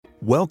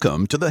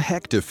Welcome to the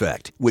Hecht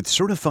Effect with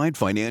certified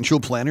financial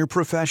planner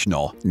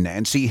professional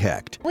Nancy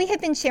Hecht. We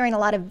have been sharing a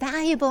lot of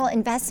valuable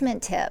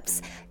investment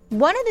tips.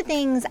 One of the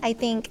things I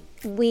think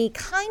we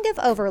kind of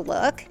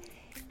overlook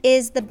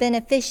is the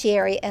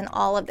beneficiary in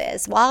all of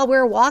this. While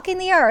we're walking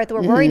the earth,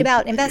 we're worried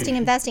about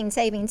investing,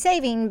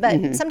 saving,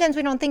 but sometimes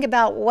we don't think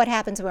about what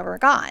happens when we're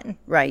gone.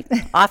 Right.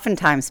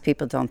 Oftentimes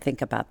people don't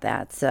think about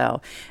that. So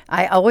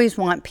I always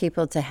want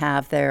people to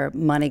have their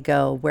money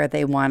go where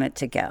they want it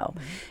to go.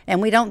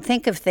 And we don't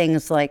think of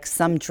things like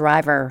some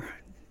driver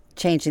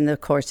changing the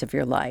course of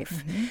your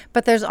life.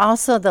 But there's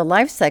also the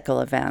life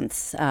cycle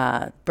events,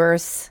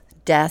 births,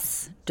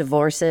 deaths,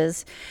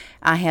 divorces.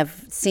 I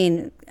have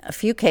seen a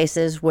few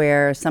cases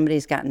where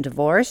somebody's gotten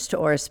divorced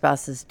or a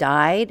spouse has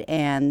died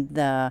and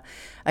the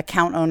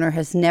account owner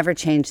has never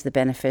changed the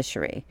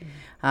beneficiary.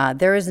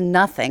 There is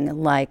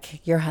nothing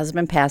like your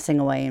husband passing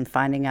away and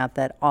finding out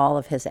that all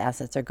of his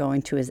assets are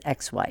going to his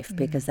ex-wife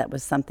because that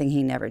was something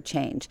he never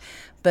changed.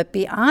 But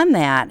beyond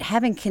that,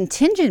 having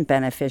contingent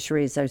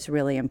beneficiaries is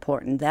really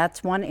important.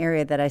 That's one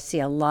area that I see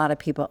a lot of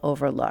people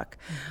overlook.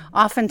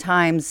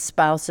 Oftentimes,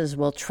 spouses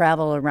will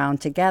travel around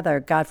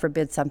together. God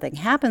forbid something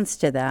happens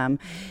to them.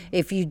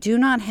 If you do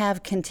not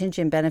have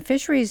contingent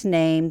beneficiaries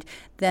named,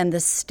 then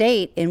the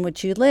state in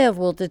which you live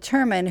will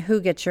determine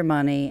who gets your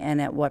money and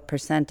at what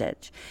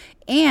percentage.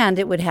 And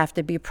it would have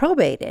to be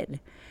probated,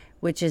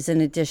 which is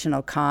an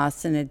additional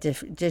cost and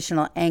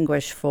additional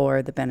anguish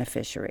for the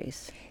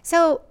beneficiaries.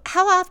 So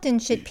how often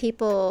should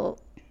people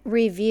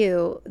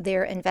review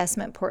their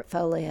investment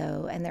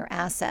portfolio and their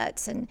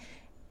assets and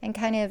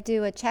kind of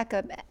do a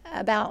checkup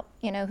about,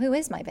 who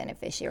is my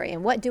beneficiary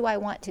and what do I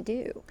want to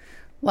do?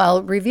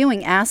 Well,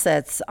 reviewing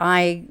assets,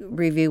 I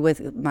review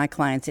with my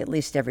clients at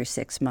least every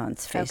 6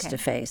 months, face to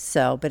face.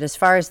 So, but as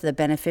far as the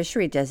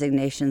beneficiary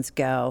designations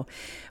go,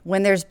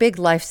 when there's big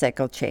life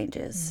cycle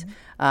changes,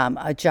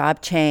 a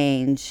job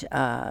change,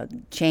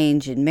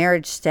 change in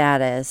marriage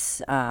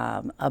status,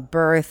 a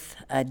birth,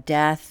 a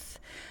death,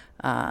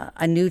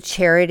 a new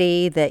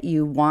charity that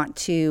you want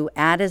to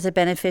add as a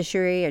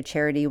beneficiary, a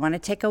charity you want to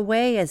take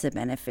away as a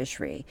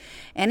beneficiary.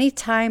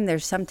 Anytime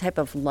there's some type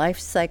of life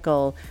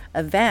cycle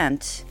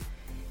event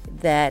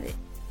that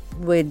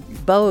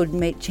would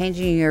bode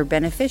changing your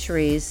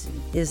beneficiaries,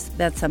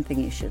 that's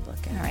something you should look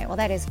at. All right, well,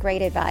 that is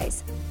great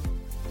advice.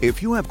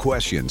 If you have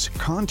questions,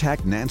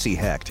 contact Nancy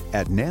Hecht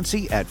at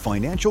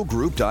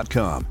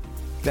nancy@financialgroup.com.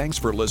 Thanks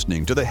for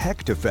listening to the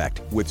Hecht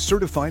Effect with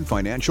certified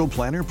financial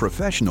planner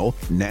professional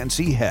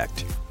Nancy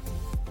Hecht.